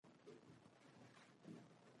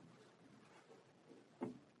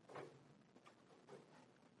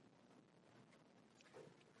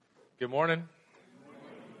Good morning.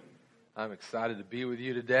 I'm excited to be with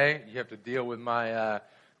you today. You have to deal with my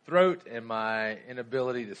throat and my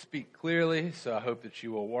inability to speak clearly, so I hope that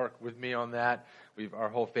you will work with me on that. Our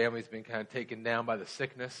whole family's been kind of taken down by the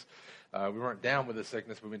sickness. We weren't down with the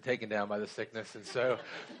sickness, we've been taken down by the sickness. And so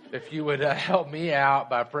if you would help me out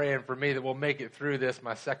by praying for me that we'll make it through this,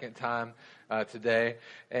 my second time today.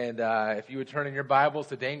 And if you would turn in your Bibles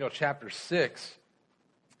to Daniel chapter 6.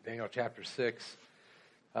 Daniel chapter 6.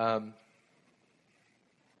 I'm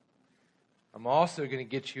also going to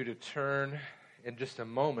get you to turn in just a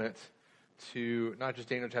moment to not just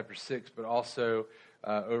Daniel chapter 6, but also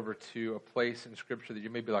over to a place in Scripture that you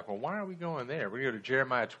may be like, well, why are we going there? We're going to go to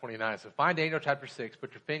Jeremiah 29. So find Daniel chapter 6,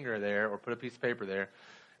 put your finger there or put a piece of paper there,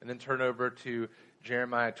 and then turn over to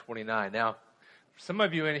Jeremiah 29. Now, some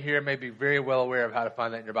of you in here may be very well aware of how to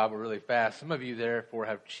find that in your Bible really fast. Some of you, therefore,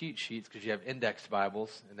 have cheat sheets because you have indexed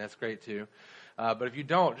Bibles, and that's great too. But if you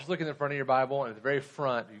don't, just look in the front of your Bible, and at the very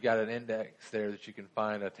front, you've got an index there that you can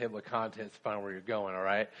find, a table of contents to find where you're going, all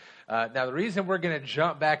right? Now, the reason we're going to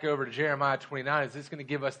jump back over to Jeremiah 29 is it's going to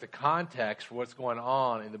give us the context for what's going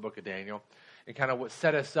on in the book of Daniel and kind of what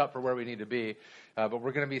set us up for where we need to be. But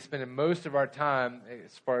we're going to be spending most of our time,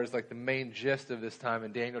 as far as like the main gist of this time,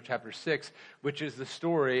 in Daniel chapter 6, which is the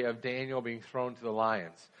story of Daniel being thrown to the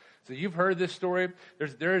lions. So you've heard this story.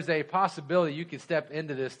 There's a possibility you could step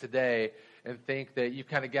into this today and think that you've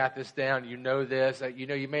kind of got this down, you know this.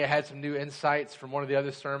 You may have had some new insights from one of the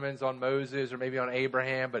other sermons on Moses or maybe on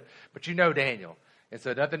Abraham, but you know Daniel. And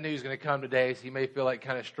so nothing new is going to come today, so you may feel like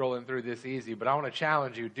kind of strolling through this easy. But I want to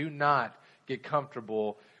challenge you, do not get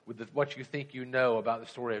comfortable with what you think you know about the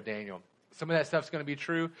story of Daniel. Some of that stuff's going to be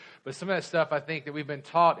true, but some of that stuff I think that we've been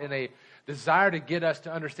taught in a desire to get us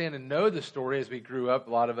to understand and know the story as we grew up. A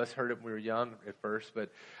lot of us heard it when we were young at first, but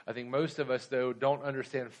I think most of us, though, don't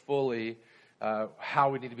understand fully how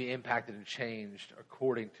we need to be impacted and changed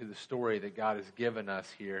according to the story that God has given us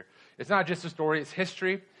here. It's not just a story, it's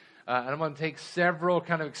history. And I'm going to take several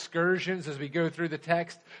kind of excursions as we go through the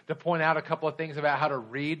text to point out a couple of things about how to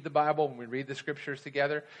read the Bible when we read the Scriptures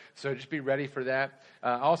together. So just be ready for that.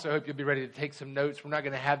 I also hope you'll be ready to take some notes. We're not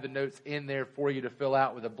going to have the notes in there for you to fill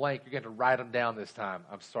out with a blank. You're going to write them down this time.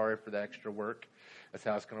 I'm sorry for the extra work. That's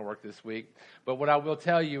how it's going to work this week. But what I will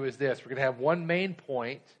tell you is this. We're going to have one main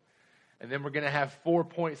point, and then we're going to have 4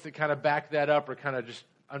 points that kind of back that up or kind of just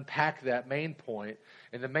unpack that main point.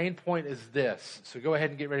 And the main point is this. So go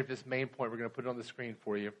ahead and get ready for this main point. We're going to put it on the screen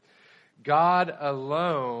for you. God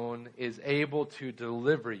alone is able to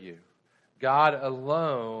deliver you. God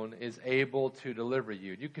alone is able to deliver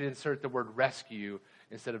you. You could insert the word rescue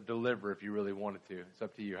instead of deliver if you really wanted to. It's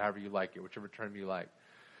up to you, however you like it, whichever term you like.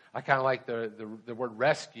 I kind of like the word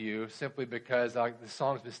rescue simply because the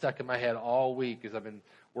song's been stuck in my head all week as I've been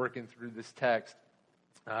working through this text.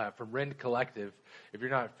 From Rend Collective. If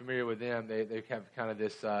you're not familiar with them, they have kind of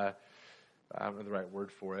this, I don't know the right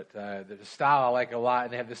word for it, the style I like a lot,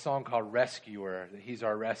 and they have this song called Rescuer, that He's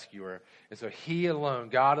our rescuer. And so He alone,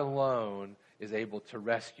 God alone, is able to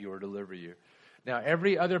rescue or deliver you. Now,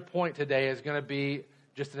 every other point today is going to be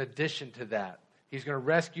just an addition to that. He's going to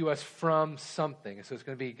rescue us from something. And so it's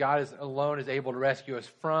going to be God alone is able to rescue us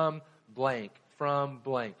from blank, from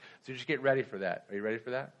blank. So just get ready for that. Are you ready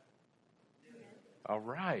for that? All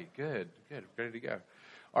right, good, ready to go.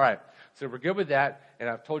 All right, so we're good with that, and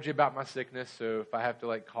I've told you about my sickness, so if I have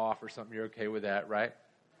to cough or something, you're okay with that, right?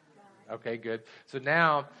 Okay, good. So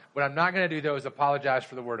now, what I'm not going to do, though, is apologize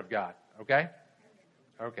for the Word of God, okay?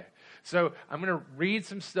 Okay, so I'm going to read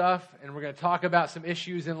some stuff, and we're going to talk about some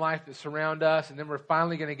issues in life that surround us, and then we're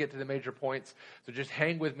finally going to get to the major points. So just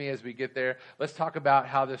hang with me as we get there. Let's talk about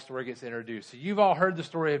how this story gets introduced. So you've all heard the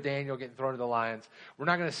story of Daniel getting thrown to the lions. We're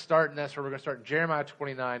not going to start in that story. We're going to start in Jeremiah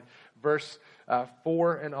 29, verse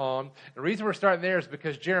 4 and on. The reason we're starting there is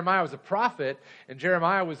because Jeremiah was a prophet, and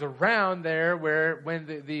Jeremiah was around there when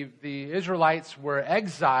the Israelites were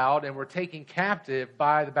exiled and were taken captive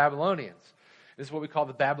by the Babylonians. This is what we call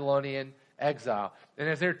the Babylonian exile. And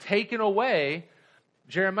as they're taken away,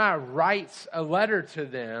 Jeremiah writes a letter to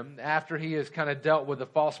them after he has kind of dealt with the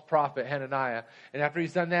false prophet Hananiah. And after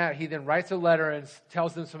he's done that, he then writes a letter and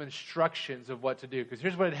tells them some instructions of what to do. Because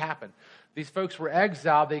here's what had happened. These folks were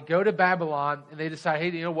exiled. They go to Babylon and they decide, hey,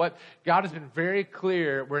 you know what? God has been very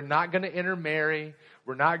clear. We're not going to intermarry.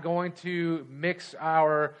 We're not going to mix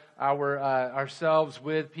ourselves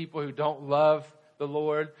with people who don't love the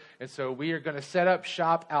Lord. And so we are going to set up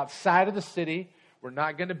shop outside of the city. We're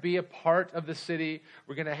not going to be a part of the city.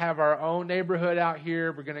 We're going to have our own neighborhood out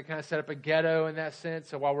here. We're going to kind of set up a ghetto in that sense,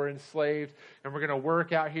 so while we're enslaved. And we're going to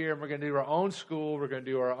work out here, and we're going to do our own school. We're going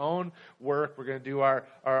to do our own work. We're going to do our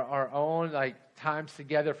own times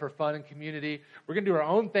together for fun and community. We're going to do our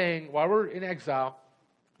own thing while we're in exile.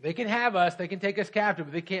 They can have us. They can take us captive,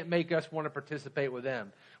 but they can't make us want to participate with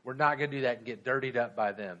them. We're not going to do that and get dirtied up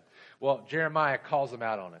by them. Well, Jeremiah calls them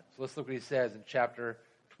out on it. So let's look what he says in chapter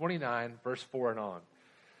 29, verse 4 and on.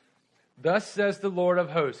 Thus says the Lord of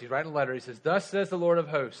hosts. He's writing a letter. He says, Thus says the Lord of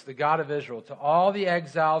hosts, the God of Israel, to all the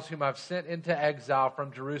exiles whom I've sent into exile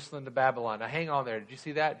from Jerusalem to Babylon. Now hang on there. Did you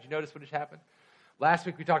see that? Did you notice what just happened? Last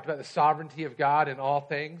week we talked about the sovereignty of God in all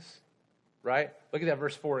things, right? Look at that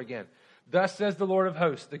verse 4 again. Thus says the Lord of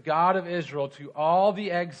hosts, the God of Israel, to all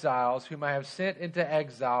the exiles whom I have sent into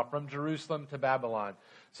exile from Jerusalem to Babylon.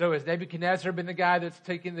 So has Nebuchadnezzar been the guy that's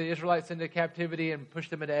taken the Israelites into captivity and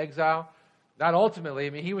pushed them into exile? Not ultimately. I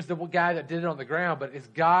mean, he was the guy that did it on the ground, but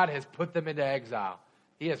God has put them into exile.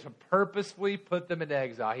 He has purposefully put them into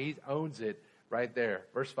exile. He owns it right there.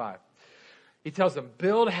 Verse 5. He tells them,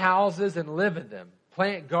 build houses and live in them.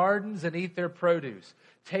 Plant gardens and eat their produce.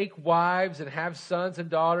 Take wives and have sons and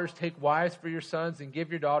daughters. Take wives for your sons and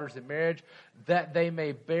give your daughters in marriage, that they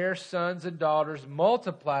may bear sons and daughters,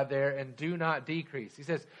 multiply there and do not decrease. He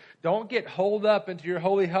says, don't get holed up into your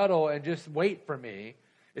holy huddle and just wait for me.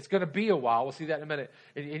 It's going to be a while. We'll see that in a minute.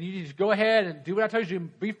 And you just go ahead and do what I told you.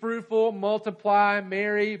 Be fruitful, multiply,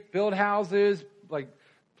 marry, build houses,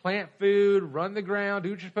 plant food, run the ground,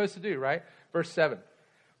 do what you're supposed to do, right? Verse 7.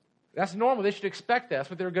 That's normal. They should expect that. That's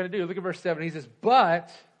what they were going to do. Look at verse 7. He says, but,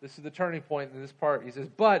 this is the turning point in this part. He says,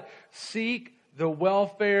 but seek the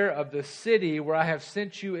welfare of the city where I have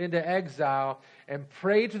sent you into exile, and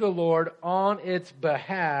pray to the Lord on its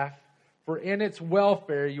behalf, for in its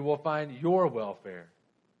welfare you will find your welfare.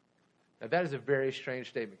 Now that is a very strange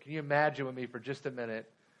statement. Can you imagine with me for just a minute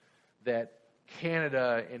that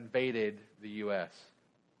Canada invaded the U.S.?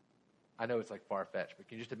 I know it's far-fetched, but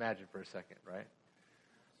can you just imagine for a second, right?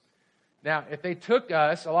 Now, if they took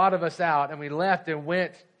us, a lot of us out, and we left and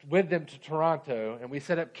went with them to Toronto, and we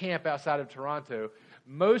set up camp outside of Toronto,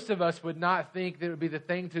 most of us would not think that it would be the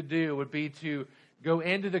thing to do would be to go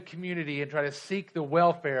into the community and try to seek the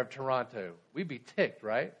welfare of Toronto. We'd be ticked,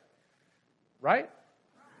 right? Right?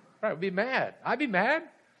 Right, we'd be mad. I'd be mad.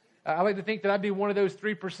 I like to think that I'd be one of those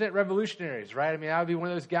 3% revolutionaries, right? I mean, I would be one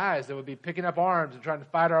of those guys that would be picking up arms and trying to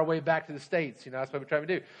fight our way back to the States. That's what we're trying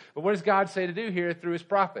to do. But what does God say to do here through his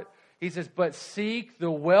prophet? He says, but seek the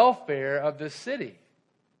welfare of the city.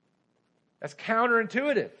 That's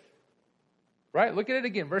counterintuitive, right? Look at it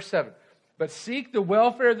again, verse 7. But seek the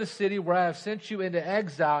welfare of the city where I have sent you into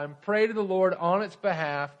exile, and pray to the Lord on its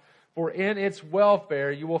behalf, for in its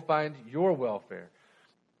welfare you will find your welfare.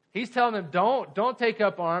 He's telling them, don't take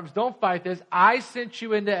up arms, don't fight this. I sent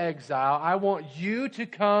you into exile. I want you to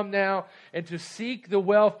come now and to seek the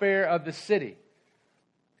welfare of the city.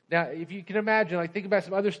 Now, if you can imagine, think about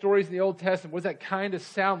some other stories in the Old Testament, what does that kind of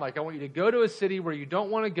sound like? I want you to go to a city where you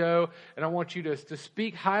don't want to go, and I want you to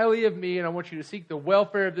speak highly of me, and I want you to seek the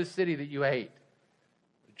welfare of this city that you hate.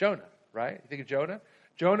 Jonah, right? You think of Jonah?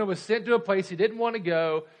 Jonah was sent to a place he didn't want to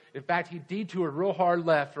go. In fact, he detoured real hard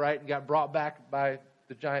left, right, and got brought back by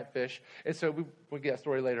the giant fish. And so we'll get that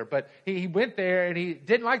story later. But he went there and he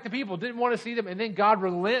didn't like the people, didn't want to see them. And then God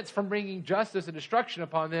relents from bringing justice and destruction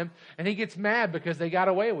upon them. And he gets mad because they got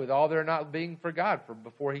away with all their not being for God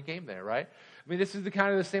before he came there, right? I mean, this is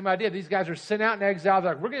the same idea. These guys are sent out in exile.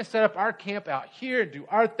 They're like, we're going to set up our camp out here and do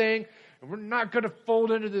our thing. And we're not going to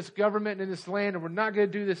fold into this government and in this land. And we're not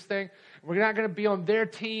going to do this thing. We're not going to be on their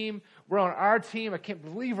team. We're on our team. I can't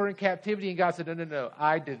believe we're in captivity. And God said, no,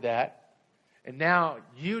 I did that. And now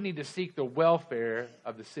you need to seek the welfare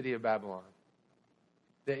of the city of Babylon.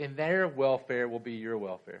 That in their welfare will be your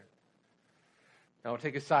welfare. Now I'll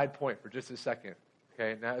take a side point for just a second.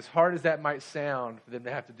 Okay. Now as hard as that might sound for them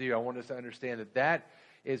to have to do, I want us to understand that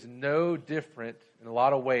is no different in a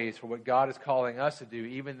lot of ways for what God is calling us to do,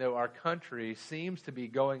 even though our country seems to be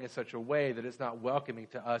going in such a way that it's not welcoming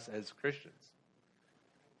to us as Christians.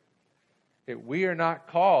 We are not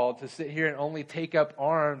called to sit here and only take up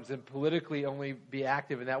arms and politically only be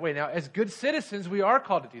active in that way. Now, as good citizens, we are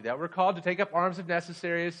called to do that. We're called to take up arms if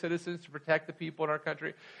necessary as citizens to protect the people in our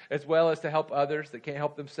country, as well as to help others that can't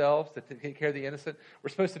help themselves, to take care of the innocent. We're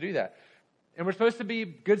supposed to do that. And we're supposed to be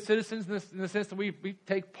good citizens in the sense that we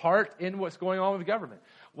take part in what's going on with the government.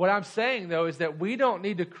 What I'm saying, though, is that we don't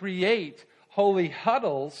need to create holy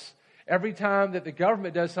huddles Every time that the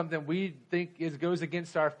government does something we think goes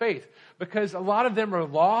against our faith. Because a lot of them are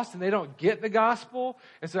lost and they don't get the gospel.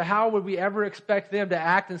 And so how would we ever expect them to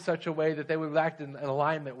act in such a way that they would act in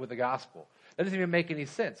alignment with the gospel? That doesn't even make any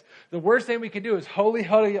sense. The worst thing we can do is holy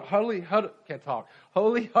huddle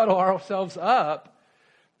ourselves up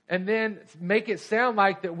and then make it sound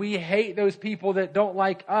like that we hate those people that don't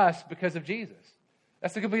like us because of Jesus.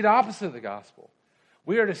 That's the complete opposite of the gospel.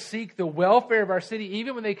 We are to seek the welfare of our city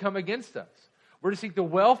even when they come against us. We're to seek the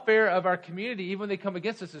welfare of our community even when they come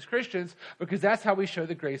against us as Christians, because that's how we show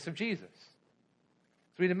the grace of Jesus.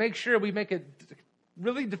 So we need to make sure we make a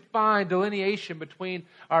really defined delineation between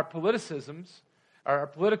our politicisms, our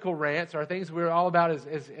political rants, our things we're all about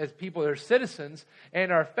as people that are citizens,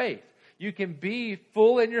 and our faith. You can be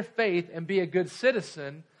full in your faith and be a good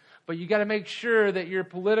citizen, but you got to make sure that your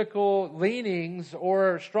political leanings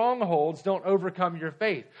or strongholds don't overcome your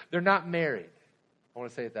faith. They're not married. I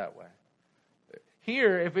want to say it that way.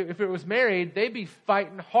 Here, if it was married, they'd be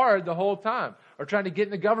fighting hard the whole time, or trying to get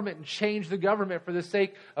in the government and change the government for the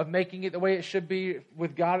sake of making it the way it should be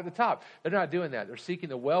with God at the top. They're not doing that. They're seeking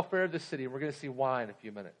the welfare of the city, and we're going to see why in a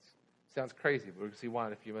few minutes. Sounds crazy, but we're going to see why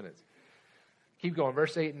in a few minutes. Keep going,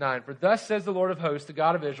 verse 8 and 9. For thus says the Lord of hosts, the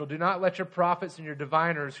God of Israel, do not let your prophets and your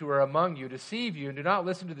diviners who are among you deceive you, and do not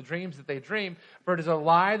listen to the dreams that they dream, for it is a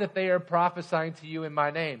lie that they are prophesying to you in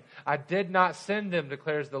my name. I did not send them,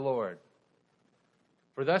 declares the Lord.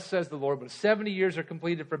 For thus says the Lord, when 70 years are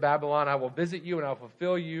completed for Babylon, I will visit you and I will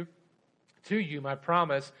fulfill to you my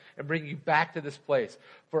promise and bring you back to this place.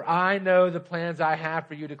 For I know the plans I have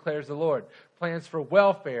for you, declares the Lord. Plans for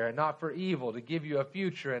welfare and not for evil, to give you a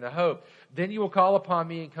future and a hope. Then you will call upon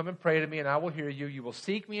me and come and pray to me, and I will hear you. You will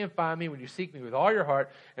seek me and find me when you seek me with all your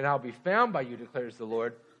heart, and I will be found by you, declares the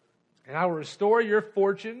Lord. And I will restore your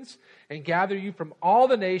fortunes and gather you from all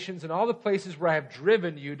the nations and all the places where I have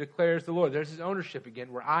driven you, declares the Lord. There's his ownership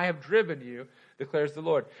again, where I have driven you, declares the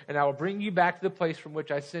Lord. And I will bring you back to the place from which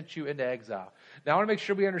I sent you into exile. Now I want to make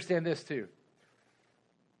sure we understand this too.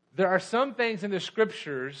 There are some things in the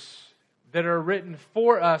Scriptures that are written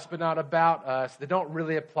for us but not about us that don't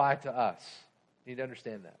really apply to us. You need to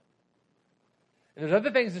understand that. And there's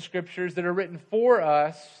other things in Scriptures that are written for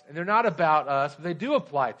us, and they're not about us, but they do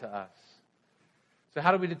apply to us. So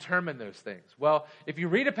how do we determine those things? Well, if you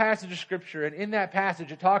read a passage of Scripture, and in that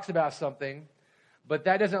passage it talks about something, but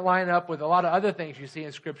that doesn't line up with a lot of other things you see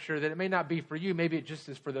in Scripture, that it may not be for you, maybe it just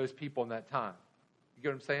is for those people in that time. You get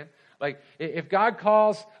what I'm saying? Like, if God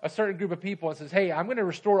calls a certain group of people and says, hey, I'm going to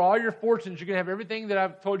restore all your fortunes, you're going to have everything that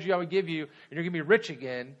I've told you I would give you, and you're going to be rich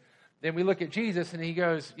again, then we look at Jesus, and he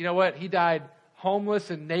goes, you know what? He died homeless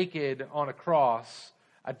and naked on a cross.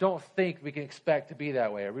 I don't think we can expect to be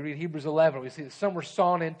that way. We read Hebrews 11. We see that some were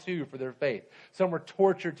sawn in two for their faith. Some were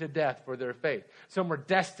tortured to death for their faith. Some were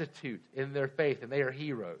destitute in their faith, and they are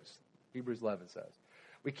heroes, Hebrews 11 says.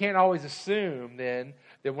 We can't always assume, then,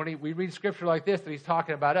 that when we read Scripture like this, that he's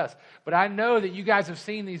talking about us. But I know that you guys have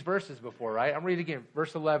seen these verses before, right? I'm reading again,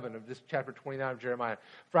 verse 11 of this chapter 29 of Jeremiah.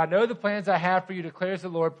 For I know the plans I have for you, declares the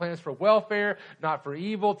Lord, plans for welfare, not for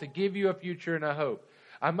evil, to give you a future and a hope.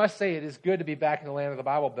 I must say it is good to be back in the land of the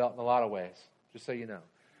Bible Belt in a lot of ways, just so you know.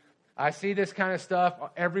 I see this kind of stuff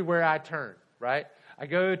everywhere I turn, right? I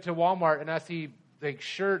go to Walmart and I see like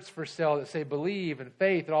shirts for sale that say believe and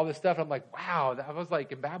faith and all this stuff. I'm like, wow, I was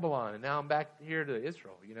like in Babylon and now I'm back here to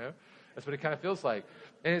Israel, you know? That's what it kind of feels like.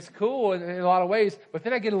 And it's cool in a lot of ways, but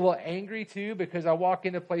then I get a little angry too because I walk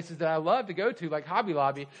into places that I love to go to, like Hobby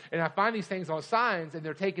Lobby, and I find these things on signs and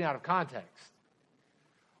they're taken out of context.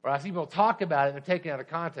 Or I see people talk about it and they're taken out of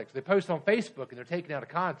context. They post on Facebook and they're taken out of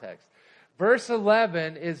context. Verse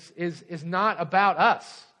 11 is not about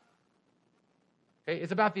us. Okay?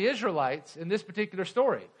 It's about the Israelites in this particular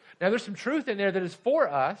story. Now, there's some truth in there that is for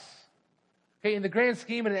us, okay, in the grand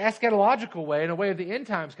scheme, in an eschatological way, in a way of the end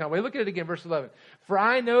times kind of way. Look at it again, verse 11. For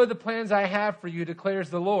I know the plans I have for you, declares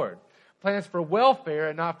the Lord. Plans for welfare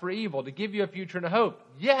and not for evil, to give you a future and a hope.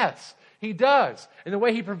 Yes, he does. And the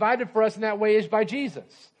way he provided for us in that way is by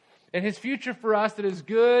Jesus. And his future for us that is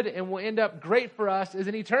good and will end up great for us is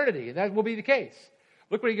in eternity. And that will be the case.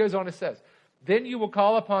 Look what he goes on and says. Then you will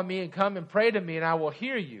call upon me and come and pray to me, and I will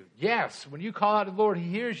hear you. Yes, when you call out to the Lord, he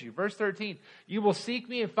hears you. Verse 13, you will seek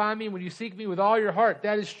me and find me when you seek me with all your heart.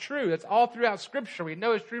 That is true. That's all throughout Scripture. We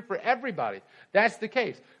know it's true for everybody. That's the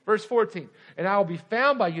case. Verse 14, and I will be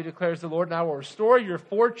found by you, declares the Lord, and I will restore your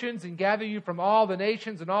fortunes and gather you from all the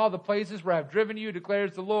nations and all the places where I have driven you,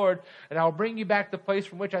 declares the Lord, and I will bring you back to the place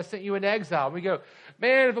from which I sent you in exile. And we go,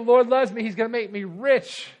 man, if the Lord loves me, he's going to make me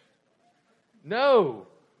rich. No.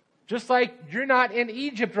 Just like you're not in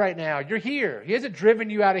Egypt right now. You're here. He hasn't driven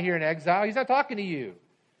you out of here in exile. He's not talking to you.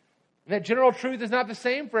 And that general truth is not the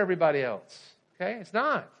same for everybody else. Okay? It's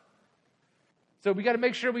not. So we got to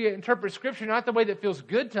make sure we interpret Scripture not the way that feels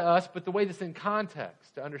good to us, but the way that's in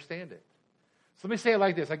context to understand it. So let me say it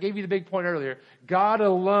like this. I gave you the big point earlier. God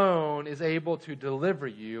alone is able to deliver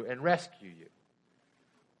you and rescue you.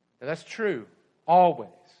 And that's true, always.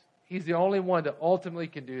 He's the only one that ultimately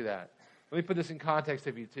can do that. Let me put this in context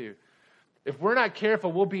of you too. If we're not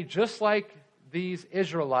careful, we'll be just like these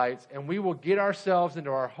Israelites, and we will get ourselves into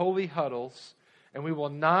our holy huddles, and we will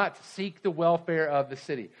not seek the welfare of the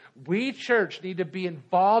city. We, church, need to be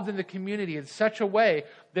involved in the community in such a way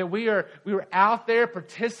that we are out there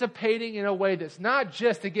participating in a way that's not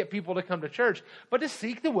just to get people to come to church, but to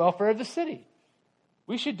seek the welfare of the city.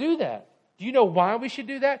 We should do that. Do you know why we should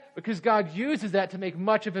do that? Because God uses that to make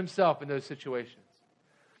much of himself in those situations.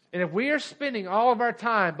 And if we are spending all of our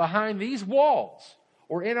time behind these walls,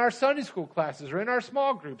 or in our Sunday school classes, or in our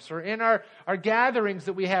small groups, or in our gatherings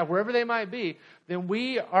that we have, wherever they might be, then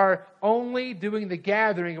we are only doing the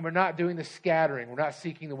gathering and we're not doing the scattering. We're not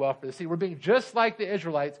seeking the welfare of the city. We're being just like the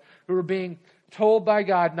Israelites who were being told by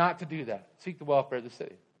God not to do that, seek the welfare of the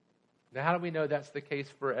city. Now, how do we know that's the case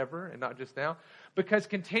forever and not just now? Because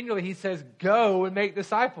continually he says, go and make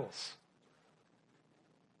disciples.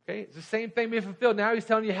 Okay, it's the same thing being fulfilled. Now he's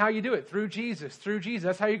telling you how you do it, through Jesus, through Jesus.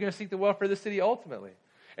 That's how you're going to seek the welfare of the city ultimately.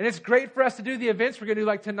 And it's great for us to do the events we're going to do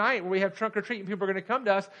like tonight where we have trunk or treat and people are going to come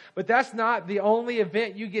to us, but that's not the only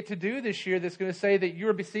event you get to do this year that's going to say that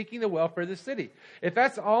you're seeking the welfare of the city. If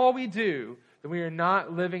that's all we do, then we are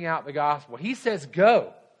not living out the gospel. He says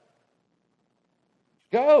go.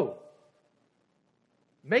 Go.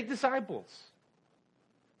 Make disciples.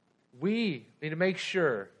 We need to make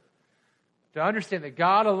sure to understand that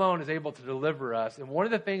God alone is able to deliver us. And one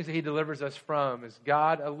of the things that he delivers us from is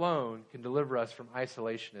God alone can deliver us from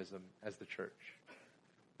isolationism as the church.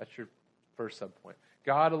 That's your first subpoint.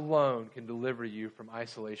 God alone can deliver you from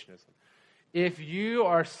isolationism. If you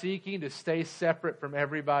are seeking to stay separate from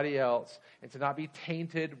everybody else and to not be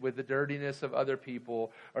tainted with the dirtiness of other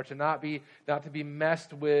people, or to not to be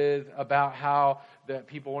messed with about how that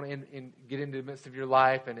people want to get into the midst of your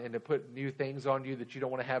life and to put new things on you that you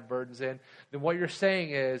don't want to have burdens in, then what you're saying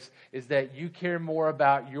is that you care more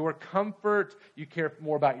about your comfort, you care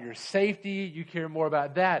more about your safety, you care more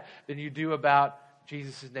about that than you do about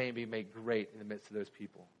Jesus' name being made great in the midst of those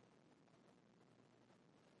people.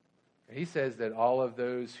 He says that all of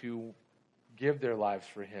those who give their lives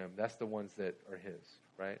for him, that's the ones that are his,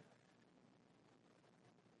 right?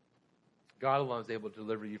 God alone is able to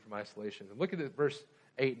deliver you from isolation. And look at verse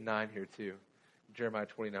 8 and 9 here too. Jeremiah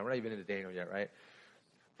 29. We're not even into Daniel yet, right?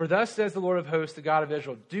 For thus says the Lord of hosts, the God of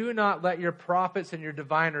Israel, do not let your prophets and your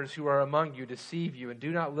diviners who are among you deceive you, and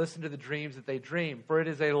do not listen to the dreams that they dream. For it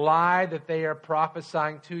is a lie that they are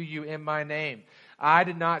prophesying to you in my name. I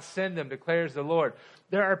did not send them, declares the Lord.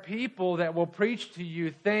 There are people that will preach to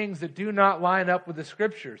you things that do not line up with the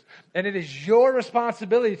Scriptures. And it is your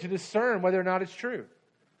responsibility to discern whether or not it's true.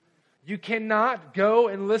 You cannot go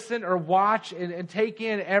and listen or watch and take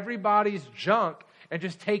in everybody's junk and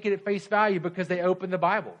just take it at face value because they open the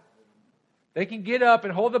Bible. They can get up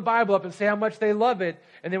and hold the Bible up and say how much they love it,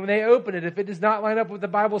 and then when they open it, if it does not line up with what the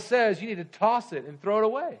Bible says, you need to toss it and throw it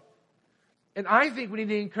away. And I think we need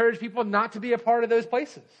to encourage people not to be a part of those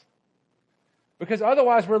places. Because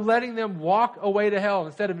otherwise we're letting them walk away to hell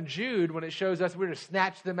instead of in Jude when it shows us we're to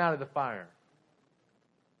snatch them out of the fire.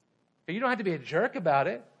 You don't have to be a jerk about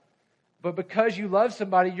it, but because you love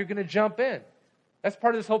somebody, you're going to jump in. That's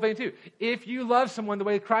part of this whole thing too. If you love someone the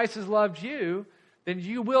way Christ has loved you, then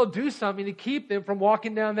you will do something to keep them from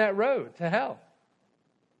walking down that road to hell.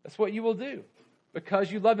 That's what you will do.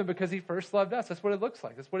 Because you love them, because he first loved us. That's what it looks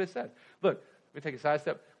like. That's what it says. Look, let me take a side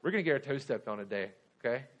step. We're going to get our toes stepped on a day,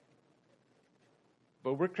 okay?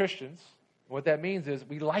 But we're Christians. What that means is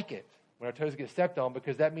we like it when our toes get stepped on,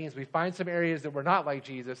 because that means we find some areas that we're not like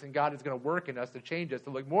Jesus, and God is going to work in us to change us to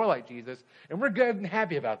look more like Jesus. And we're good and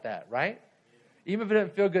happy about that, right? Even if it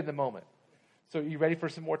doesn't feel good in the moment. So are you ready for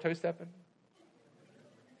some more toe stepping?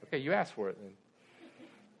 Okay, you asked for it then.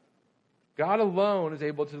 God alone is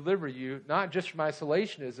able to deliver you, not just from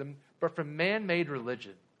isolationism, but from man-made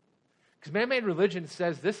religion. Because man-made religion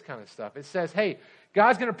says this kind of stuff. It says, hey,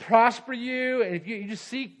 God's going to prosper you, and if you just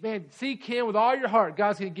seek him with all your heart,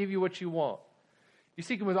 God's going to give you what you want. You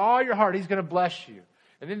seek him with all your heart, he's going to bless you.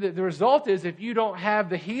 And then the result is, if you don't have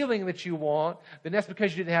the healing that you want, then that's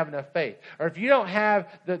because you didn't have enough faith. Or if you don't have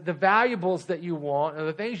the valuables that you want, or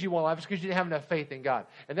the things you want in life, it's because you didn't have enough faith in God.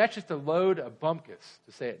 And that's just a load of bumpkus,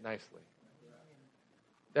 to say it nicely.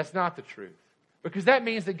 That's not the truth. Because that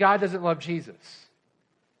means that God doesn't love Jesus.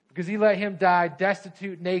 Because he let him die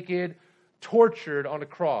destitute, naked, tortured on a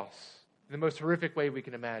cross in the most horrific way we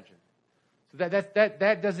can imagine. So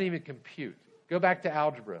that doesn't even compute. Go back to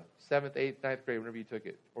algebra, 7th, 8th, 9th grade, whenever you took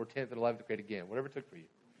it, or 10th and 11th grade again, whatever it took for you,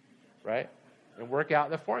 right? And work out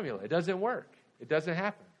the formula. It doesn't work. It doesn't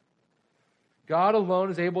happen. God alone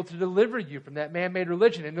is able to deliver you from that man-made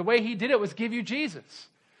religion. And the way he did it was give you Jesus.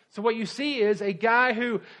 So what you see is a guy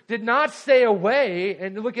who did not stay away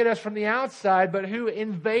and look at us from the outside, but who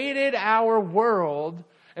invaded our world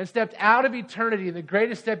and stepped out of eternity in the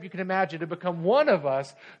greatest step you can imagine to become one of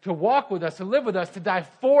us, to walk with us, to live with us, to die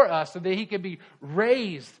for us so that he can be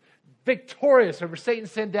raised victorious over Satan,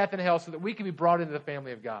 sin, death, and hell so that we can be brought into the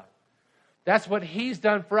family of God. That's what he's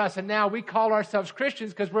done for us. And now we call ourselves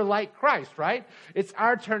Christians because we're like Christ, right? It's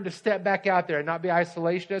our turn to step back out there and not be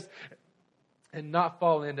isolationists and not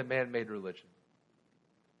fall into man-made religion.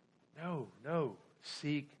 No.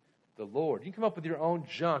 Seek the Lord. You can come up with your own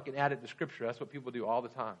junk and add it to Scripture. That's what people do all the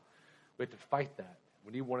time. We have to fight that.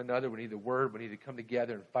 We need one another. We need the Word. We need to come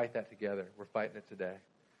together and fight that together. We're fighting it today.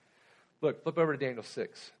 Look, flip over to Daniel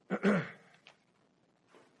 6.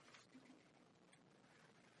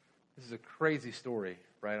 This is a crazy story,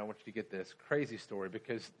 right? I want you to get this. Crazy story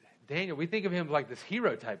because Daniel, we think of him like this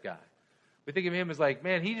hero type guy. We think of him as like,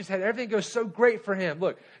 man, he just had everything go so great for him.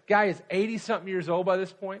 Look, guy is 80-something years old by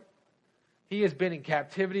this point. He has been in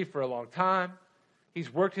captivity for a long time.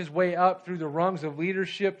 He's worked his way up through the rungs of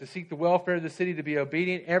leadership to seek the welfare of the city, to be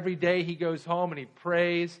obedient. Every day he goes home and he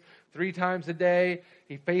prays 3 times a day.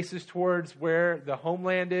 He faces towards where the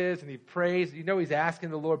homeland is and he prays. You know, he's asking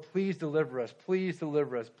the Lord, please deliver us, please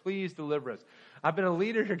deliver us, please deliver us. I've been a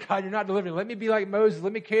leader here, God, you're not delivering. Let me be like Moses.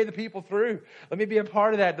 Let me carry the people through. Let me be a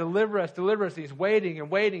part of that. Deliver us, deliver us. He's waiting and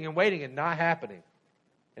waiting and waiting and not happening.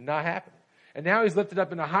 And not happening. And now he's lifted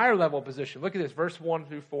up in a higher level position. Look at this, verse 1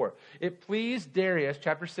 through 4. It pleased Darius,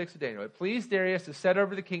 chapter 6 of Daniel, it pleased Darius to set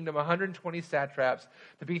over the kingdom 120 satraps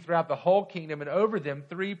to be throughout the whole kingdom, and over them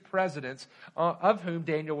 3 presidents, of whom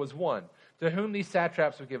Daniel was one, to whom these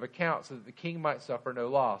satraps would give account, so that the king might suffer no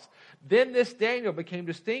loss. Then this Daniel became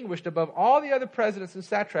distinguished above all the other presidents and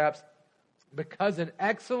satraps, because an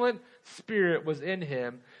excellent spirit was in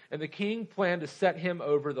him, and the king planned to set him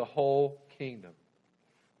over the whole kingdom.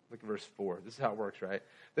 Look at verse 4. This is how it works, right?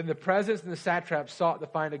 Then the presidents and the satraps sought to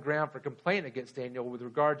find a ground for complaint against Daniel with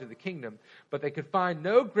regard to the kingdom, but they could find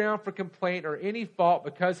no ground for complaint or any fault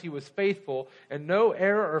because he was faithful, and no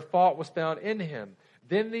error or fault was found in him.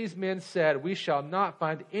 Then these men said, we shall not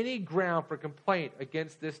find any ground for complaint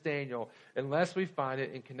against this Daniel unless we find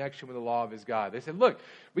it in connection with the law of his God. They said, look,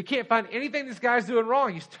 we can't find anything this guy's doing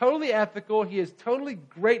wrong. He's totally ethical. He is totally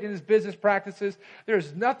great in his business practices.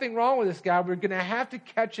 There's nothing wrong with this guy. We're going to have to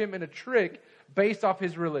catch him in a trick based off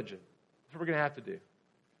his religion. That's what we're going to have to do.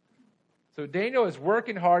 So Daniel is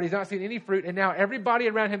working hard. He's not seeing any fruit. And now everybody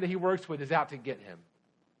around him that he works with is out to get him.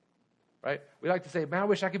 Right? We like to say, man, I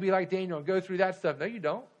wish I could be like Daniel and go through that stuff. No, you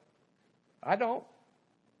don't. I don't.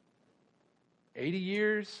 80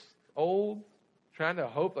 years old, trying to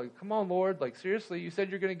hope, like, come on, Lord. Like, seriously, you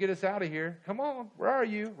said you're going to get us out of here. Come on, where are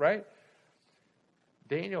you? Right?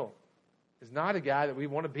 Daniel is not a guy that we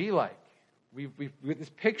want to be like. We've got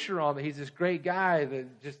this picture on that he's this great guy,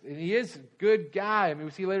 and he is a good guy. I mean,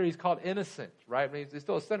 we see later he's called innocent, right? I mean, he's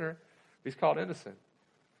still a sinner, but he's called innocent.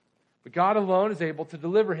 But God alone is able to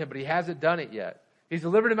deliver him, but he hasn't done it yet. He's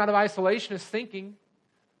delivered him out of isolationist thinking.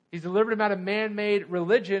 He's delivered him out of man-made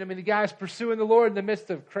religion. I mean, the guy's pursuing the Lord in the midst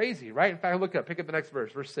of crazy, right? In fact, pick up the next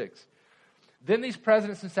verse, verse 6. Then these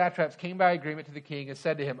presidents and satraps came by agreement to the king and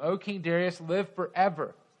said to him, O King Darius, live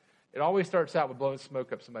forever. It always starts out with blowing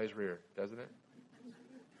smoke up somebody's rear, doesn't it?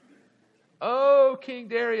 O King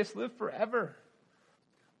Darius, live forever.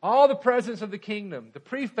 All the presidents of the kingdom, the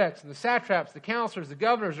prefects and the satraps, the counselors, the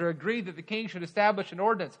governors are agreed that the king should establish an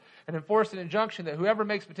ordinance and enforce an injunction that whoever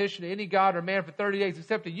makes petition to any god or man for 30 days,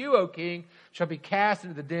 except to you, O king, shall be cast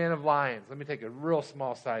into the den of lions. Let me take a real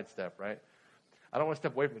small sidestep, right? I don't want to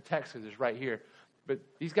step away from the text because it's right here. But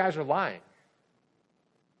these guys are lying.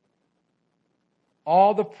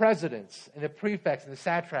 All the presidents and the prefects and the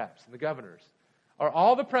satraps and the governors. Are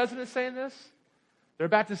all the presidents saying this? They're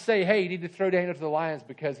about to say, hey, you need to throw Daniel to the lions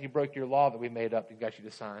because he broke your law that we made up and got you to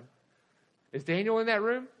sign. Is Daniel in that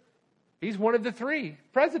room? He's one of the 3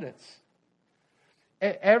 presidents.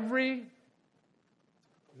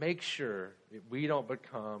 Make sure that we don't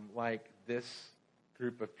become like this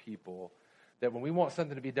group of people, that when we want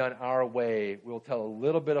something to be done our way, we'll tell a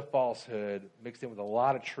little bit of falsehood mixed in with a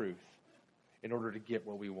lot of truth in order to get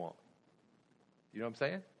what we want. You know what I'm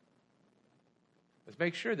saying? Let's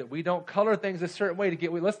make sure that we don't color things a certain way to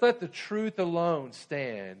get. Let's let the truth alone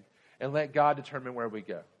stand and let God determine where we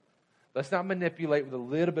go. Let's not manipulate with a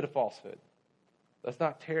little bit of falsehood. Let's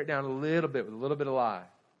not tear it down a little bit with a little bit of lie.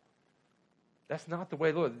 That's not the way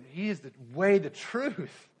of the Lord. He is the way, the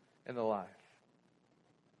truth, and the life.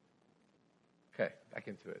 Okay, back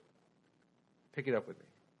into it. Pick it up with me.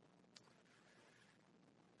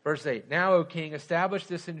 Verse 8, now, O king, establish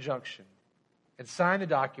this injunction and sign the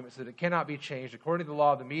document so that it cannot be changed according to the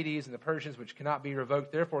law of the Medes and the Persians, which cannot be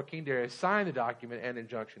revoked. Therefore, King Darius signed the document and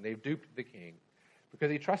injunction. They've duped the king because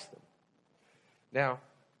he trusts them. Now,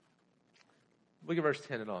 look at verse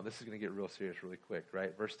 10 and on. This is going to get real serious really quick,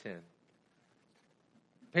 right? Verse 10.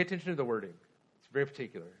 Pay attention to the wording. It's very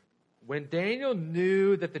particular. When Daniel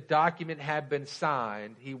knew that the document had been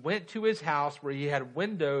signed, he went to his house where he had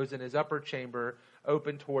windows in his upper chamber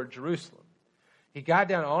open toward Jerusalem. He got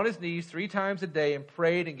down on his knees 3 times a day and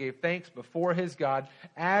prayed and gave thanks before his God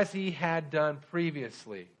as he had done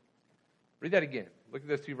previously. Read that again. Look at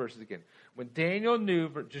those 2 verses again. When Daniel knew,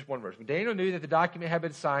 just one verse, when Daniel knew that the document had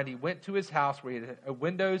been signed, he went to his house where he had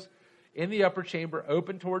windows in the upper chamber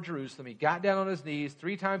open toward Jerusalem. He got down on his knees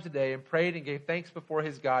 3 times a day and prayed and gave thanks before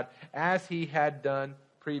his God as he had done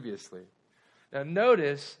previously. Now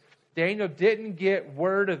notice, Daniel didn't get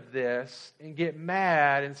word of this and get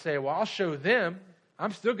mad and say, well, I'll show them.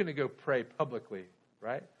 I'm still going to go pray publicly,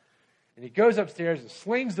 right? And he goes upstairs and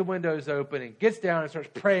slings the windows open and gets down and starts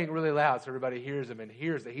praying really loud so everybody hears him and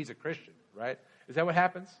hears that he's a Christian, right? Is that what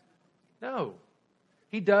happens? No.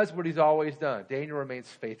 He does what he's always done. Daniel remains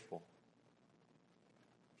faithful.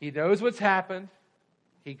 He knows what's happened.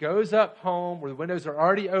 He goes up home where the windows are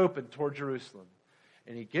already open toward Jerusalem.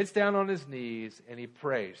 And he gets down on his knees and he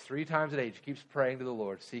prays 3 times a day. He keeps praying to the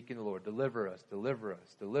Lord, seeking the Lord. Deliver us, deliver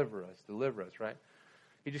us, deliver us, deliver us, right?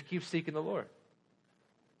 He just keeps seeking the Lord.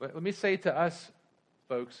 But let me say to us,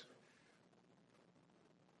 folks,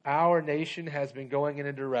 our nation has been going in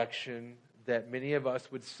a direction that many of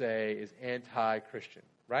us would say is anti-Christian,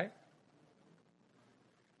 right?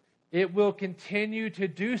 It will continue to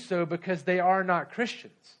do so because they are not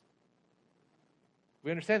Christians. We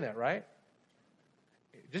understand that, right?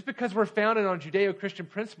 Just because we're founded on Judeo-Christian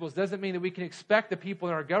principles doesn't mean that we can expect the people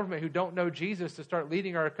in our government who don't know Jesus to start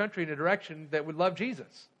leading our country in a direction that would love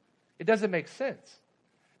Jesus. It doesn't make sense.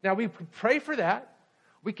 Now, we can pray for that.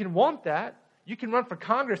 We can want that. You can run for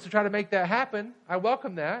Congress to try to make that happen. I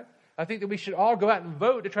welcome that. I think that we should all go out and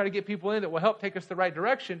vote to try to get people in that will help take us the right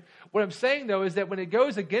direction. What I'm saying, though, is that when it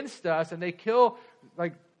goes against us and they kill,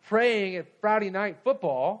 like, praying at Friday night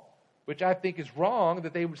football, which I think is wrong,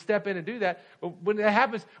 that they would step in and do that. But when that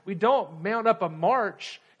happens, we don't mount up a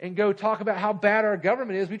march and go talk about how bad our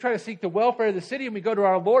government is. We try to seek the welfare of the city, and we go to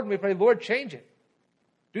our Lord and we pray, Lord, change it.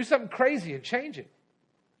 Do something crazy and change it.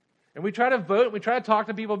 And we try to vote, and we try to talk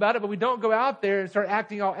to people about it, but we don't go out there and start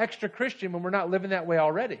acting all extra Christian when we're not living that way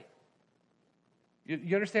already.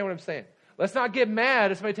 You understand what I'm saying? Let's not get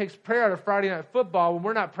mad if somebody takes prayer out of Friday night football when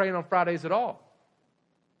we're not praying on Fridays at all.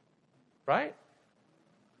 Right?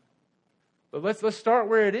 But let's start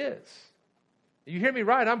where it is. You hear me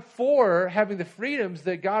right. I'm for having the freedoms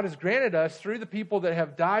that God has granted us through the people that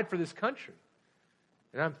have died for this country.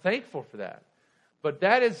 And I'm thankful for that. But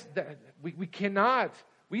we cannot,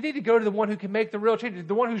 we need to go to the one who can make the real changes,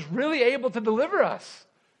 the one who's really able to deliver us.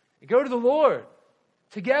 And go to the Lord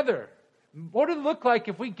together. What would it look like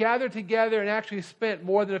if we gathered together and actually spent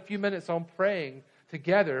more than a few minutes on praying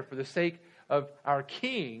together for the sake of our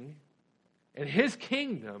King and His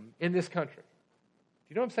kingdom in this country?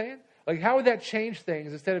 You know what I'm saying? Like, how would that change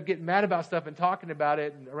things instead of getting mad about stuff and talking about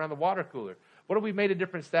it around the water cooler? What if we made a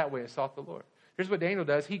difference that way and sought the Lord? Here's what Daniel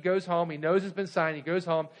does. He goes home. He knows it's been signed. He goes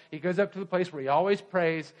home. He goes up to the place where he always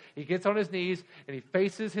prays. He gets on his knees, and he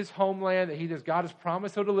faces his homeland that God has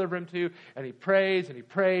promised he'll deliver him to, and he prays, and he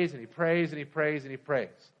prays, and he prays, and he prays, and he prays.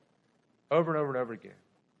 Over and over and over again.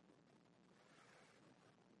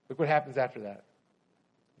 Look what happens after that.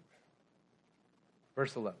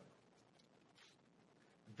 Verse 11.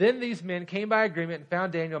 Then these men came by agreement and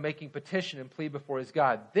found Daniel making petition and plea before his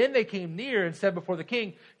God. Then they came near and said before the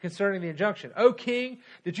king concerning the injunction, O king,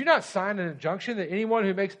 did you not sign an injunction that anyone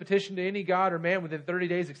who makes petition to any god or man within 30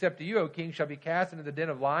 days except to you, O king, shall be cast into the den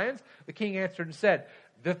of lions? The king answered and said,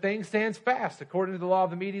 the thing stands fast according to the law of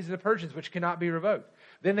the Medes and the Persians, which cannot be revoked.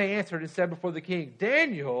 Then they answered and said before the king,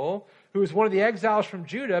 Daniel, who is one of the exiles from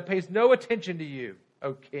Judah, pays no attention to you,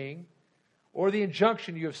 O king, or the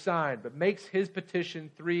injunction you have signed, but makes his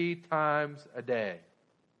petition 3 times a day.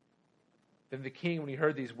 Then the king, when he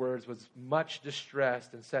heard these words, was much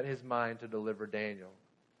distressed and set his mind to deliver Daniel.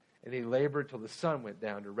 And he labored till the sun went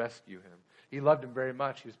down to rescue him. He loved him very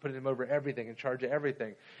much. He was putting him over everything, in charge of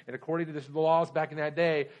everything. And according to the laws back in that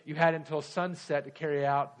day, you had until sunset to carry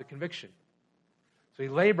out the conviction. So he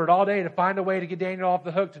labored all day to find a way to get Daniel off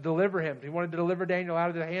the hook, to deliver him. He wanted to deliver Daniel out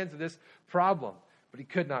of the hands of this problem, but he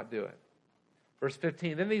could not do it. Verse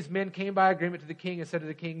 15, then these men came by agreement to the king and said to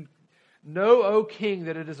the king, know, O king,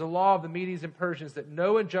 that it is a law of the Medes and Persians that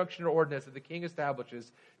no injunction or ordinance that the king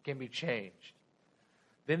establishes can be changed.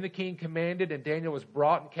 Then the king commanded, and Daniel was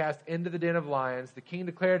brought and cast into the den of lions. The king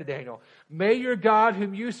declared to Daniel, may your God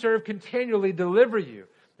whom you serve continually deliver you.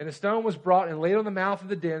 And a stone was brought and laid on the mouth of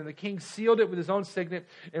the den, and the king sealed it with his own signet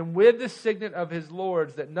and with the signet of his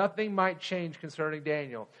lords, that nothing might change concerning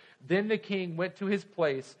Daniel. Then the king went to his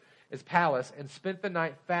place, his palace, and spent the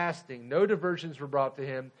night fasting. No diversions were brought to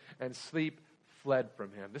him, and sleep fled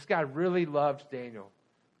from him. This guy really loved Daniel.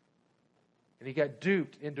 And he got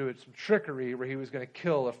duped into some trickery where he was going to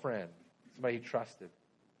kill a friend, somebody he trusted.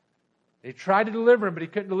 And he tried to deliver him, but he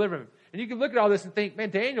couldn't deliver him. And you can look at all this and think, man,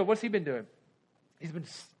 Daniel, what's he been doing? He's been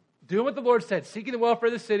doing what the Lord said, seeking the welfare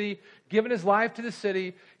of the city, giving his life to the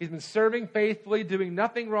city. He's been serving faithfully, doing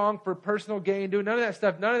nothing wrong for personal gain, doing none of that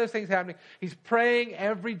stuff. None of those things happening. He's praying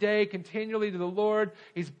every day continually to the Lord.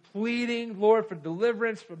 He's pleading, Lord, for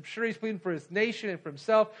deliverance. I'm sure he's pleading for his nation and for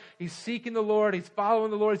himself. He's seeking the Lord. He's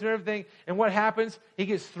following the Lord. He's doing everything. And what happens? He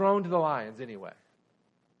gets thrown to the lions anyway.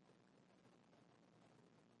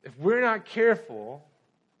 If we're not careful,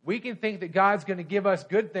 we can think that God's going to give us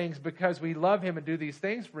good things because we love him and do these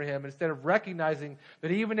things for him, instead of recognizing that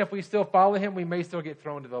even if we still follow him, we may still get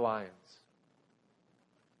thrown to the lions.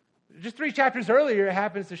 Just 3 chapters earlier, it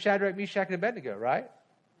happens to Shadrach, Meshach, and Abednego, right?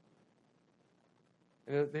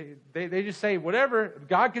 They just say, whatever,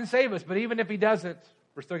 God can save us, but even if he doesn't,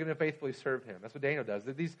 we're still going to faithfully serve him. That's what Daniel does.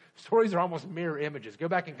 These stories are almost mirror images. Go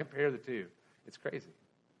back and compare the two. It's crazy.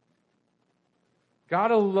 God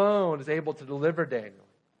alone is able to deliver Daniel.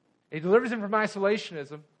 He delivers him from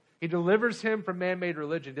isolationism. He delivers him from man-made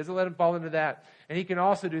religion. Doesn't let him fall into that. And he can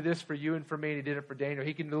also do this for you and for me, and he did it for Daniel.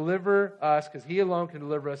 He can deliver us, because he alone can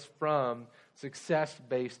deliver us from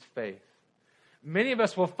success-based faith. Many of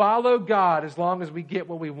us will follow God as long as we get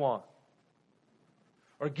what we want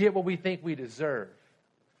or get what we think we deserve.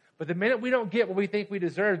 But the minute we don't get what we think we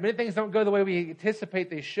deserve, the minute things don't go the way we anticipate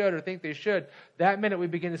they should or think they should, that minute we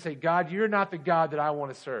begin to say, God, you're not the God that I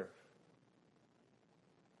want to serve.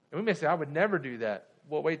 And we may say, I would never do that.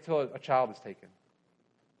 Well, wait till a child is taken.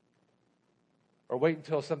 Or wait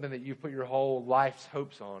until something that you've put your whole life's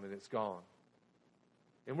hopes on and it's gone.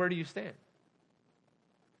 And where do you stand?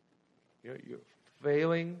 You're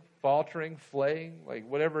failing, faltering, flaying, like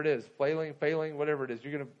whatever it is, failing, whatever it is.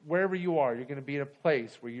 Wherever you are, you're going to be in a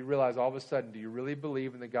place where you realize all of a sudden, do you really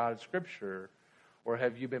believe in the God of Scripture? Or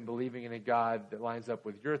have you been believing in a God that lines up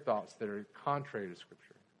with your thoughts that are contrary to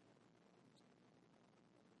Scripture?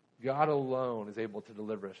 God alone is able to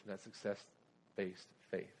deliver us from that success-based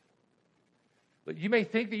faith. But you may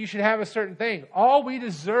think that you should have a certain thing. All we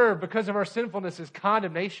deserve because of our sinfulness is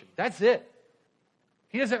condemnation. That's it.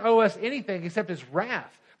 He doesn't owe us anything except his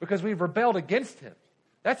wrath because we've rebelled against him.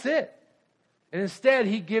 That's it. And instead,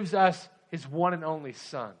 he gives us his one and only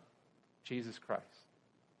Son, Jesus Christ,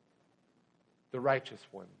 the righteous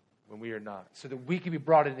one, when we are not, so that we can be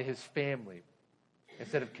brought into his family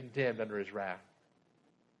instead of condemned under his wrath.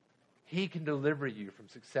 He can deliver you from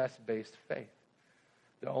success-based faith.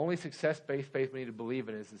 The only success-based faith we need to believe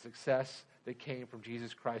in is the success that came from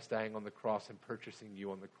Jesus Christ dying on the cross and purchasing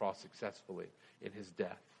you on the cross successfully in his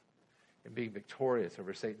death and being victorious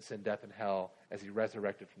over Satan, sin, death, and hell as he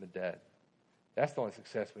resurrected from the dead. That's the only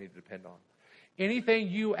success we need to depend on. Anything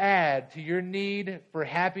you add to your need for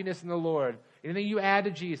happiness in the Lord, anything you add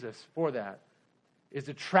to Jesus for that, is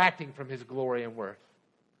detracting from his glory and worth.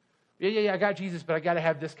 Yeah, I got Jesus, but I got to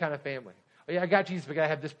have this kind of family. Oh, yeah, I got Jesus, but I got to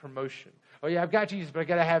have this promotion. Oh, yeah, I've got Jesus, but I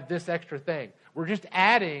got to have this extra thing. We're just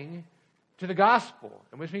adding to the gospel,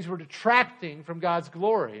 and which means we're detracting from God's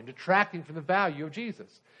glory and detracting from the value of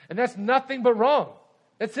Jesus. And that's nothing but wrong.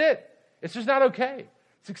 That's it. It's just not okay.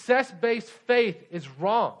 Success-based faith is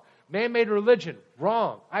wrong. Man-made religion,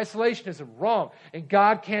 wrong. Isolationism, wrong. And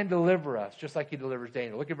God can deliver us, just like he delivers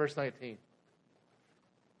Daniel. Look at verse 19.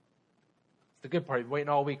 The good part, you've been waiting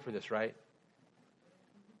all week for this, right?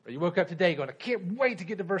 Or you woke up today going, I can't wait to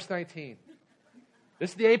get to verse 19.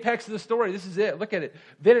 This is the apex of the story. This is it. Look at it.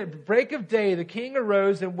 Then at break of day, the king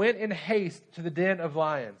arose and went in haste to the den of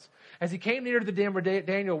lions. As he came near to the den where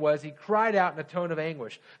Daniel was, he cried out in a tone of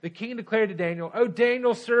anguish. The king declared to Daniel, O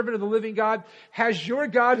Daniel, servant of the living God, has your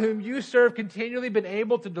God whom you serve continually been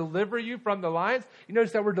able to deliver you from the lions? You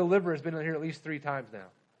notice that word deliver has been in here at least 3 times now.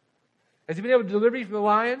 Has he been able to deliver you from the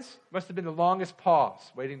lions? Must have been the longest pause,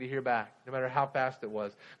 waiting to hear back, no matter how fast it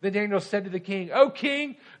was. Then Daniel said to the king, O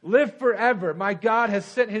king, live forever. My God has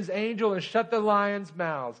sent his angel and shut the lions'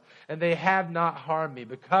 mouths, and they have not harmed me,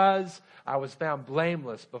 because I was found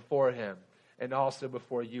blameless before him, and also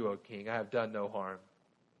before you, O king. I have done no harm.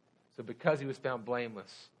 So because he was found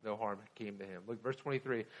blameless, no harm came to him. Look, verse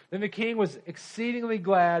 23. Then the king was exceedingly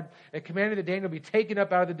glad and commanded that Daniel be taken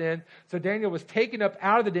up out of the den. So Daniel was taken up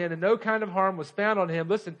out of the den, and no kind of harm was found on him.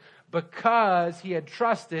 Listen, because he had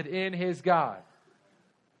trusted in his God.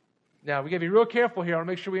 Now, we got to be real careful here. I want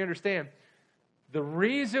to make sure we understand. The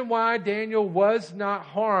reason why Daniel was not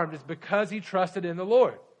harmed is because he trusted in the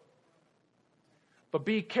Lord. But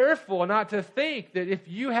be careful not to think that if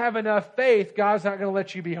you have enough faith, God's not going to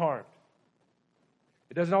let you be harmed.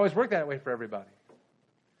 It doesn't always work that way for everybody.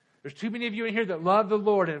 There's too many of you in here that love the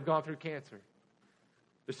Lord and have gone through cancer.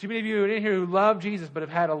 There's too many of you in here who love Jesus but have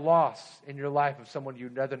had a loss in your life of someone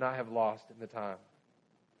you'd rather not have lost in the time.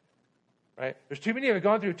 Right? There's too many of you who have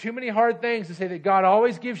gone through too many hard things to say that God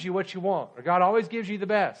always gives you what you want, or God always gives you the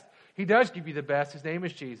best. He does give you the best. His name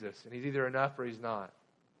is Jesus, and he's either enough or he's not.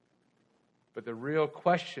 But the real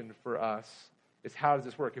question for us is, how does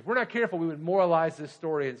this work? If we're not careful, we would moralize this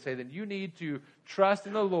story and say, then you need to trust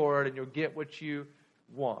in the Lord and you'll get what you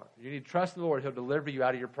want. You need to trust in the Lord. He'll deliver you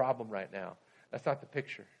out of your problem right now. That's not the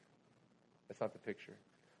picture. That's not the picture.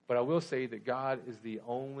 But I will say that God is the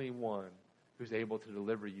only one who's able to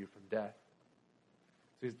deliver you from death.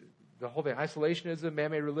 So the whole thing, isolationism,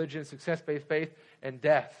 man-made religion, success-based faith, and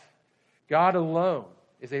death. God alone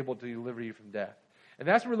is able to deliver you from death. And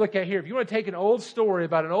that's what we look at here. If you want to take an old story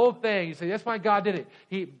about an old thing, you say, that's why God did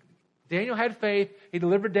it. Daniel had faith. He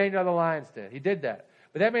delivered Daniel out of the lion's den. He did that.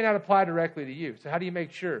 But that may not apply directly to you. So how do you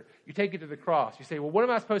make sure? You take it to the cross. You say, well, what am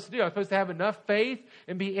I supposed to do? I'm supposed to have enough faith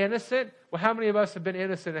and be innocent? Well, how many of us have been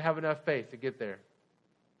innocent and have enough faith to get there?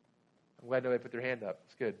 I'm glad nobody put their hand up.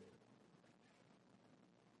 It's good.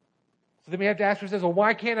 So then we have to ask ourselves, well,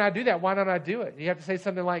 why can't I do that? Why don't I do it? And you have to say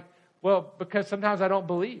something like, well, because sometimes I don't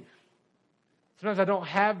believe. Sometimes I don't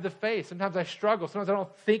have the faith. Sometimes I struggle. Sometimes I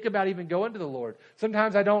don't think about even going to the Lord.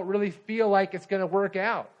 Sometimes I don't really feel like it's going to work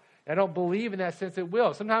out. I don't believe in that sense it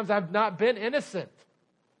will. Sometimes I've not been innocent.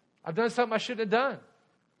 I've done something I shouldn't have done.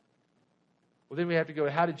 Well, then we have to go,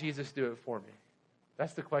 how did Jesus do it for me?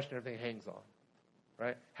 That's the question everything hangs on,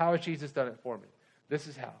 right? How has Jesus done it for me? This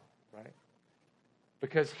is how, right?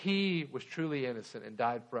 Because he was truly innocent and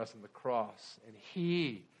died for us on the cross. And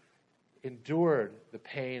he endured the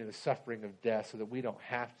pain and the suffering of death so that we don't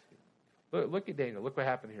have to. Look at Daniel. Look what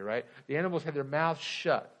happened here, right? The animals had their mouths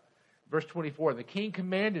shut. Verse 24, the king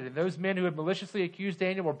commanded, and those men who had maliciously accused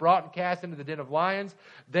Daniel were brought and cast into the den of lions,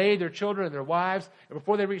 they, their children, and their wives. And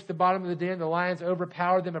before they reached the bottom of the den, the lions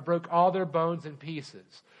overpowered them and broke all their bones in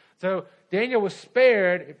pieces. So Daniel was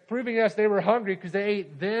spared, proving to us they were hungry because they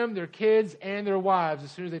ate them, their kids, and their wives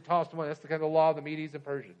as soon as they tossed them on. That's the kind of law of the Medes and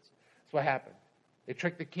Persians. That's what happened. They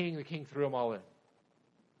tricked the king threw them all in.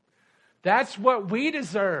 That's what we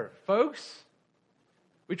deserve, folks.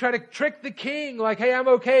 We try to trick the king like, hey, I'm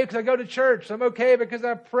okay because I go to church. I'm okay because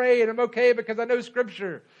I pray, and I'm okay because I know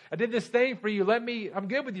Scripture. I did this thing for you. I'm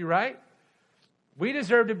good with you, right? We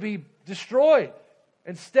deserve to be destroyed.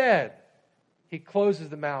 Instead, he closes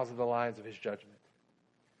the mouths of the lions of his judgment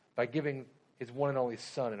by giving his one and only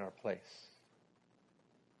Son in our place.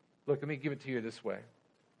 Look, let me give it to you this way.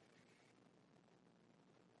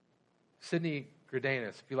 Sidney Greidanus,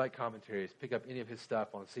 if you like commentaries, pick up any of his stuff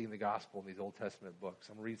on seeing the gospel in these Old Testament books.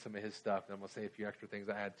 I'm going to read some of his stuff, and I'm going to say a few extra things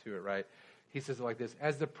I add to it, right? He says it like this: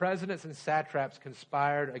 as the presidents and satraps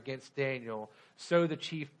conspired against Daniel, so the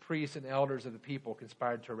chief priests and elders of the people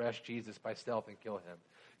conspired to arrest Jesus by stealth and kill him.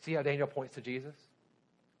 See how Daniel points to Jesus?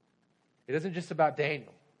 It isn't just about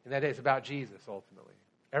Daniel, and that is about Jesus, ultimately.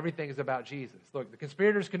 Everything is about Jesus. Look, the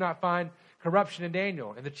conspirators could not find corruption in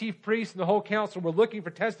Daniel, and the chief priests and the whole council were looking for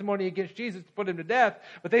testimony against Jesus to put him to death,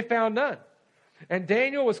 but they found none. And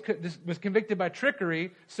Daniel was convicted by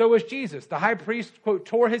trickery, so was Jesus. The high priest, quote,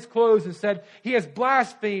 tore his clothes and said, he has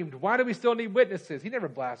blasphemed. Why do we still need witnesses? He never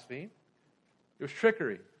blasphemed. It was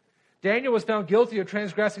trickery. Daniel was found guilty of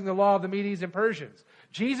transgressing the law of the Medes and Persians.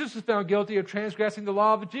 Jesus was found guilty of transgressing the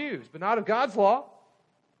law of the Jews, but not of God's law.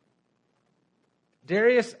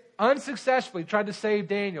 Darius unsuccessfully tried to save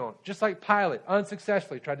Daniel, just like Pilate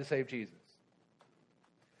unsuccessfully tried to save Jesus.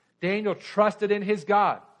 Daniel trusted in his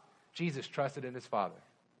God. Jesus trusted in his Father.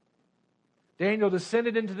 Daniel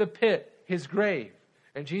descended into the pit, his grave,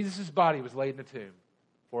 and Jesus' body was laid in a tomb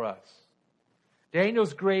for us.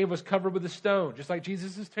 Daniel's grave was covered with a stone, just like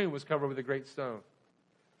Jesus' tomb was covered with a great stone.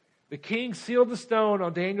 The king sealed the stone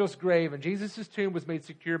on Daniel's grave, and Jesus' tomb was made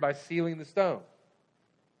secure by sealing the stone.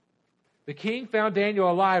 The king found Daniel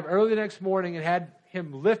alive early the next morning and had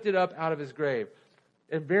him lifted up out of his grave.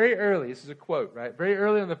 And very early, this is a quote, right? Very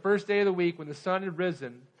early on the first day of the week, when the sun had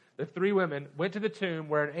risen, the three women went to the tomb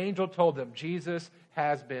where an angel told them, Jesus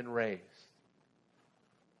has been raised.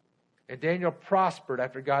 And Daniel prospered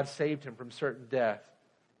after God saved him from certain death.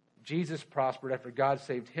 Jesus prospered after God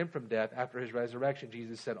saved him from death. After his resurrection,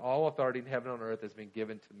 Jesus said, all authority in heaven and on earth has been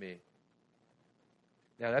given to me.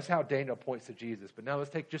 Now, that's how Daniel points to Jesus. But now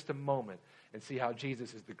let's take just a moment and see how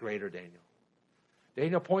Jesus is the greater Daniel.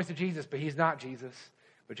 Daniel points to Jesus, but he's not Jesus.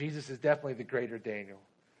 But Jesus is definitely the greater Daniel.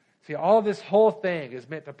 See, all of this whole thing is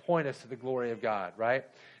meant to point us to the glory of God, right?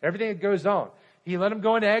 Everything that goes on. He let them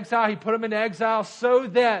go into exile. He put them into exile so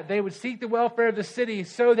that they would seek the welfare of the city,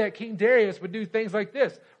 so that King Darius would do things like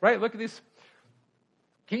this, right? Look at this.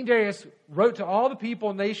 King Darius wrote to all the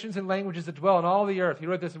people, nations, and languages that dwell on all the earth. He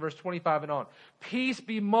wrote this in verse 25 and on. Peace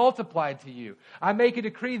be multiplied to you. I make a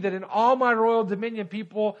decree that in all my royal dominion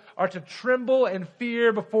people are to tremble and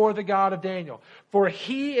fear before the God of Daniel. For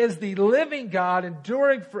he is the living God,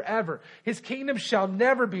 enduring forever. His kingdom shall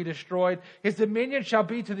never be destroyed. His dominion shall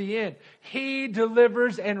be to the end. He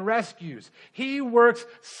delivers and rescues. He works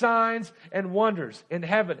signs and wonders in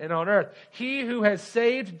heaven and on earth. He who has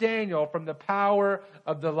saved Daniel from the power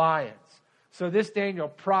of the lions. So this Daniel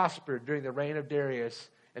prospered during the reign of Darius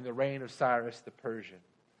and the reign of Cyrus the Persian.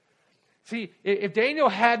 See, if Daniel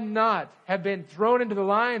had not have been thrown into the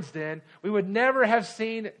lion's den, we would never have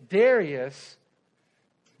seen Darius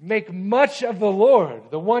make much of the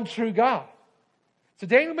Lord, the one true God. So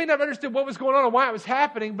Daniel may not have understood what was going on and why it was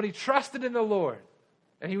happening, but he trusted in the Lord,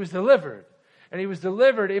 and he was delivered. And he was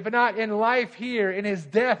delivered, if not in life here, in his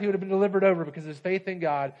death, he would have been delivered over because of his faith in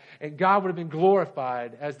God, and God would have been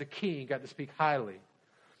glorified as the king got to speak highly.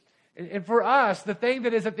 And for us, the thing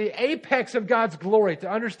that is at the apex of God's glory, to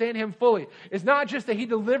understand him fully, is not just that he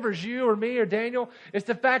delivers you or me or Daniel, it's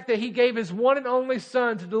the fact that he gave his one and only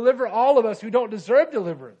son to deliver all of us who don't deserve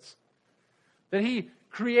deliverance. That he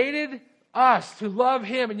created us to love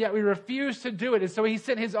him, and yet we refuse to do it. And so he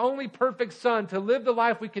sent his only perfect son to live the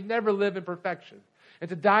life we could never live in perfection, and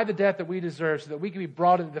to die the death that we deserve so that we can be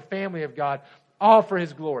brought into the family of God, all for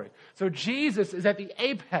his glory. So Jesus is at the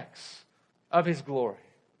apex of his glory.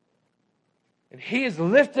 And he is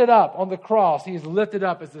lifted up on the cross. He is lifted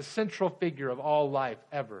up as the central figure of all life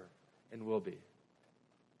ever and will be.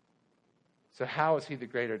 So how is he the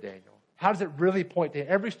greater Daniel? How does it really point to him?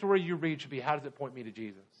 Every story you read should be, how does it point me to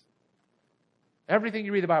Jesus? Everything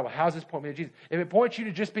you read in the Bible, how does this point me to Jesus? If it points you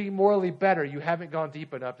to just being morally better, you haven't gone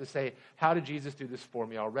deep enough to say, how did Jesus do this for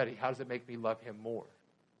me already? How does it make me love him more?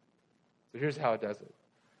 So here's how it does it.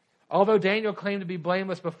 Although Daniel claimed to be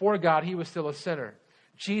blameless before God, he was still a sinner.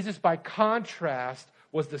 Jesus, by contrast,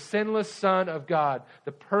 was the sinless Son of God,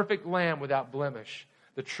 the perfect Lamb without blemish,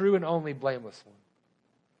 the true and only blameless one.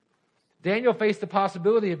 Daniel faced the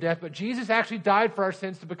possibility of death, but Jesus actually died for our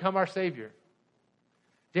sins to become our Savior.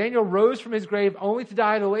 Daniel rose from his grave only to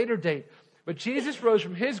die at a later date, but Jesus rose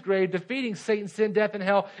from his grave, defeating Satan, sin, death, and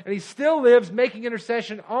hell, and he still lives making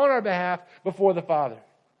intercession on our behalf before the Father.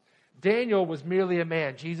 Daniel was merely a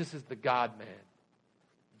man. Jesus is the God-man.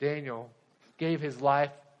 Daniel gave his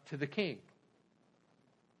life to the king.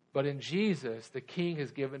 But in Jesus, the king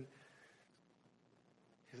has given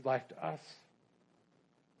his life to us.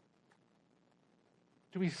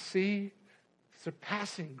 Do we see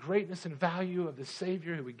surpassing greatness and value of the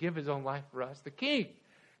Savior who would give his own life for us? The king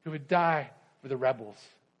who would die for the rebels.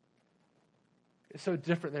 It's so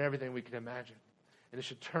different than everything we can imagine. And it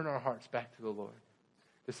should turn our hearts back to the Lord.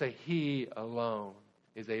 To say he alone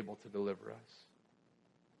is able to deliver us.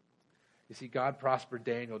 You see, God prospered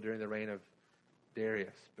Daniel during the reign of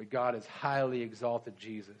Darius, but God has highly exalted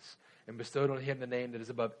Jesus and bestowed on him the name that is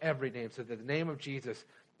above every name, so that the name of Jesus,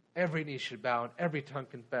 every knee should bow and every tongue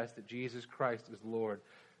confess that Jesus Christ is Lord,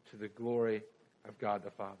 to the glory of God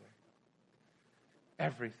the Father.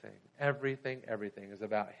 Everything is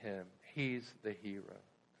about him. He's the hero.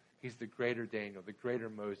 He's the greater Daniel, the greater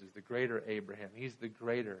Moses, the greater Abraham. He's the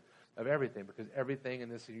greater of everything, because everything in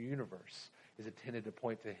this universe is intended to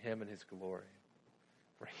point to him and his glory.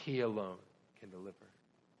 For he alone can deliver.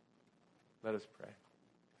 Let us pray.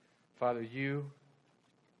 Father, you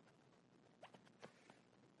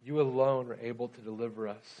alone are able to deliver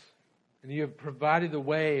us. And you have provided the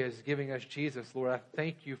way as giving us Jesus. Lord, I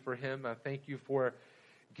thank you for him. I thank you for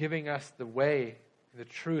giving us the way and the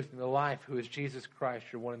truth and the life, who is Jesus Christ,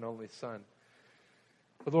 your one and only Son.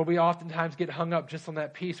 But Lord, we oftentimes get hung up just on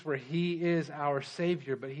that piece where he is our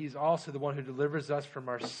Savior, but he's also the one who delivers us from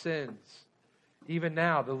our sins Even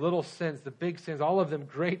now, the little sins, the big sins, all of them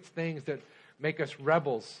great things that make us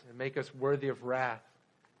rebels and make us worthy of wrath.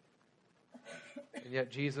 And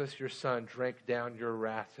yet Jesus, your Son, drank down your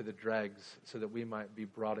wrath to the dregs so that we might be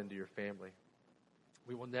brought into your family.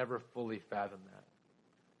 We will never fully fathom that.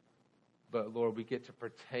 But Lord, we get to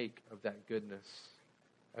partake of that goodness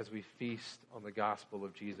as we feast on the gospel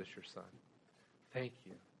of Jesus, your Son. Thank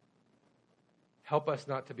you. Help us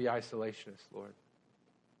not to be isolationists, Lord,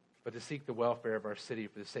 but to seek the welfare of our city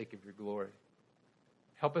for the sake of your glory.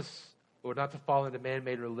 Help us, Lord, not to fall into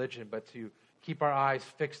man-made religion, but to keep our eyes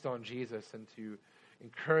fixed on Jesus and to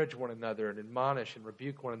encourage one another and admonish and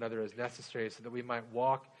rebuke one another as necessary so that we might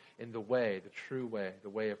walk in the way, the true way, the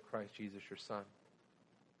way of Christ Jesus, your Son.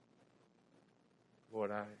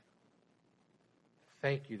 Lord, I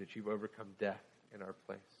thank you that you've overcome death in our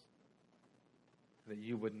place, that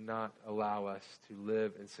you would not allow us to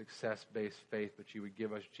live in success-based faith, but you would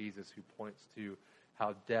give us Jesus who points to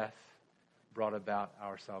how death brought about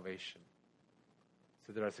our salvation.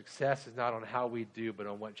 So that our success is not on how we do, but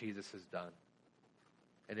on what Jesus has done.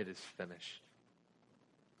 And it is finished.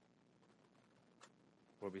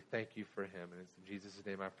 Lord, we thank you for him. And it's in Jesus'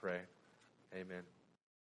 name I pray. Amen.